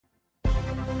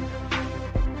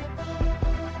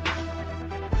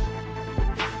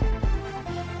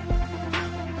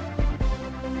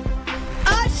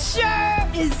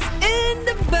is in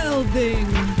the building.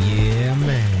 Yeah,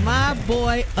 man. My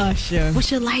boy Usher. What's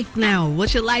your life now?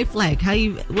 What's your life like?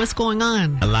 What's going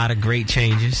on? A lot of great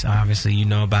changes. Obviously, you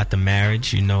know about the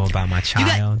marriage. You know about my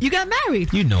child. You got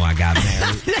married. You know I got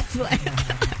married. That's like,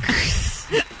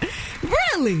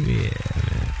 really? Yeah,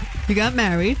 man. You got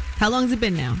married. How long has it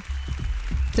been now?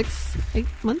 6, 8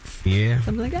 months? Yeah.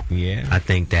 Something like that? Yeah. I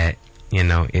think that,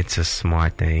 it's a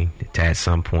smart thing to at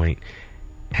some point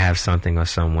have something or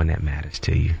someone that matters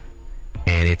to you.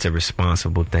 And it's a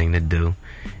responsible thing to do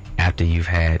after you've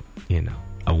had,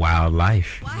 a wild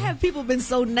life. Why have people been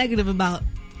so negative about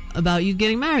you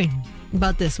getting married?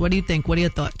 About this? What do you think? What are your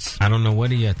thoughts? I don't know.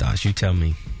 What are your thoughts? You tell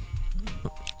me.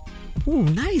 Ooh,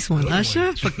 nice one,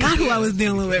 Usher. Forgot who I was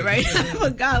dealing with, right?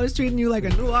 Forgot I was treating you like a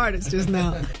new artist just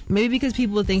now. Maybe because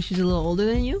people think she's a little older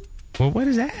than you? Well, what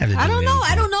does that have to do I don't with know.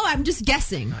 anything? I don't know. I'm just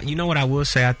guessing. You know what I will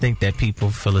say? I think that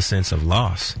people feel a sense of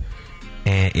loss.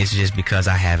 And it's just because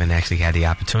I haven't actually had the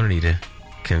opportunity to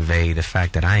convey the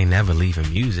fact that I ain't never leaving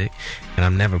music and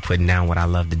I'm never putting down what I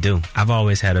love to do. I've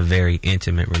always had a very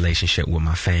intimate relationship with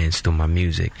my fans through my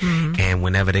music. Mm-hmm. And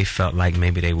whenever they felt like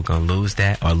maybe they were going to lose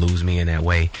that or lose me in that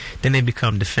way, then they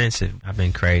become defensive. I've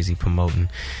been crazy promoting.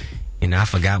 I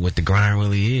forgot what the grind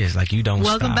really is. Like, you don't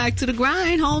Welcome stop. back to the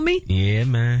grind, homie. Yeah,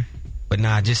 man. But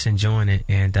nah, just enjoying it.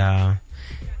 And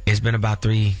it's been about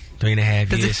 3.5 years.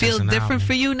 Does it feel different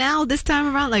for you now this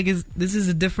time around? Like, this is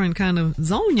a different kind of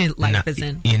zone your life is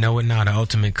in? You know what? Now, the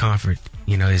ultimate comfort,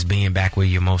 is being back where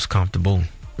you're most comfortable.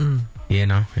 Mm.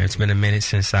 It's been a minute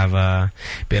since I've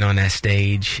been on that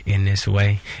stage in this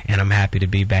way, and I'm happy to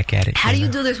be back at it. How do you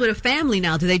do this with a family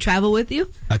now? Do they travel with you?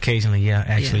 Occasionally, yeah.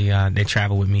 Actually, they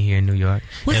travel with me here in New York.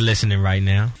 They're listening right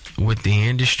now. With the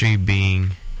industry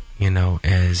being,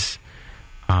 as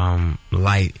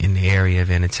light in the area of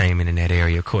entertainment in that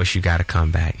area, of course, you got to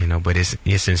come back, but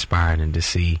it's inspiring to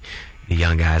see the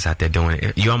young guys out there doing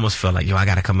it. You almost feel like, I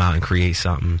got to come out and create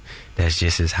something that's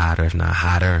just as hot or if not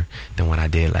hotter than what I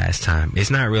did last time. It's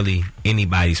not really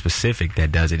anybody specific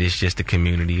that does it. It's just the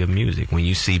community of music. When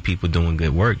you see people doing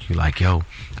good work, you're like,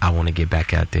 I want to get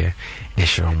back out there and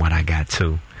show them what I got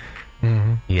too.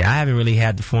 Mm-hmm. Yeah, I haven't really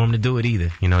had the form to do it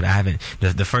either. I haven't.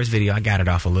 The first video, I got it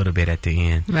off a little bit at the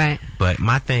end. Right. But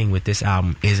my thing with this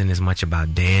album isn't as much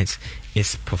about dance.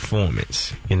 It's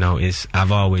performance.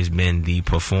 I've always been the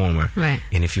performer. Right.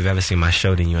 And if you've ever seen my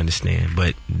show, then you understand.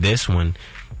 But this one,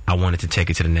 I wanted to take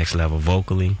it to the next level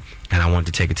vocally, and I wanted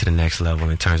to take it to the next level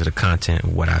in terms of the content,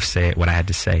 what I've said, what I had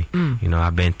to say. Mm.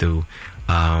 I've been through,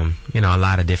 a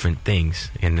lot of different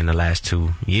things in the last 2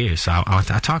 years. So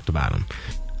I talked about them.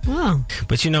 Wow.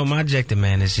 But my objective,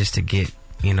 man, is just to get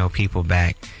people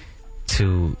back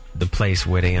to the place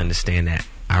where they understand that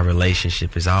our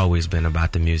relationship has always been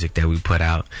about the music that we put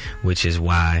out, which is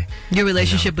why your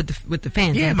relationship with the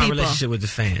fans. Yeah, my people. relationship with the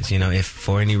fans. If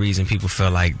for any reason people feel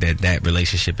like that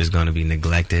relationship is going to be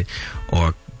neglected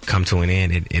or come to an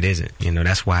end, it isn't.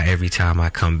 That's why every time I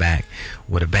come back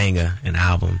with a banger, an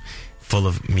album full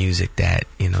of music that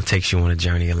takes you on a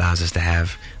journey, allows us to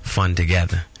have fun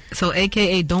together. So,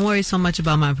 AKA, don't worry so much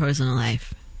about my personal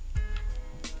life.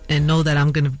 And know that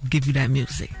I'm going to give you that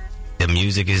music. The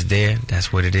music is there.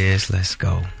 That's what it is. Let's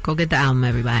go. Go get the album,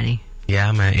 everybody. Yeah,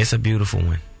 man. It's a beautiful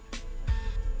one.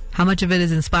 How much of it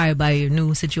is inspired by your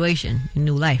new situation, your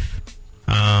new life?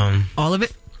 All of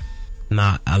it?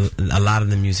 Nah, a lot of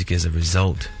the music is a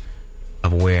result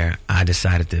of where I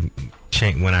decided to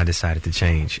change. When I decided to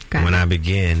change. When I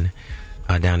began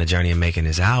down the journey of making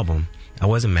this album, I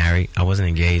wasn't married, I wasn't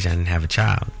engaged, I didn't have a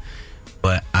child.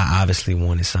 But I obviously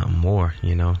wanted something more,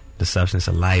 The substance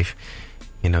of life,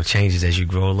 changes as you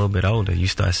grow a little bit older. You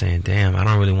start saying, damn, I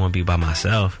don't really want to be by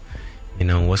myself.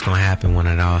 What's going to happen when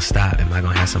it all stops? Am I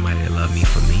going to have somebody that love me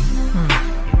for me?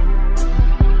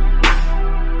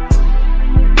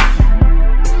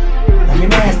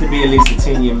 There has to be at least a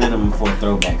 10-year minimum for a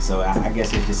throwback, so I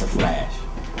guess it's just a flash.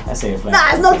 I say a flash. Nah,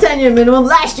 it's no 10-year minimum.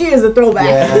 Last year is a throwback.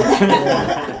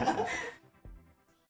 Yeah.